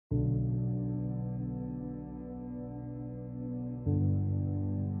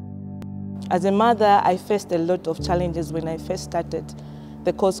As a mother, I faced a lot of challenges when I first started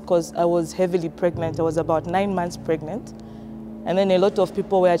the course because I was heavily pregnant. I was about 9 months pregnant. And then a lot of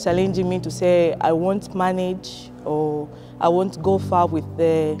people were challenging me to say, I won't manage or I won't go far with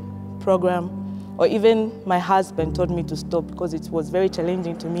the program. Or even my husband told me to stop because it was very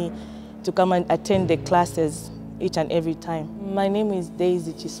challenging to me to come and attend the classes each and every time. My name is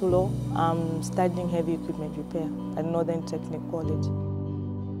Daisy Chisulo. I'm studying heavy equipment repair at Northern Technical College.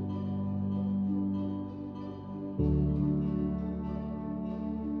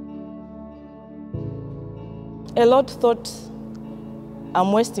 A lot thought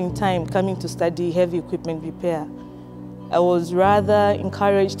I'm wasting time coming to study heavy equipment repair. I was rather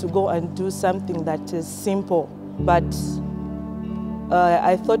encouraged to go and do something that is simple, but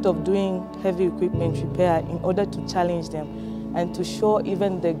I thought of doing heavy equipment repair in order to challenge them and to show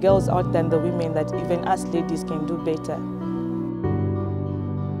even the girls out there and the women that even us ladies can do better.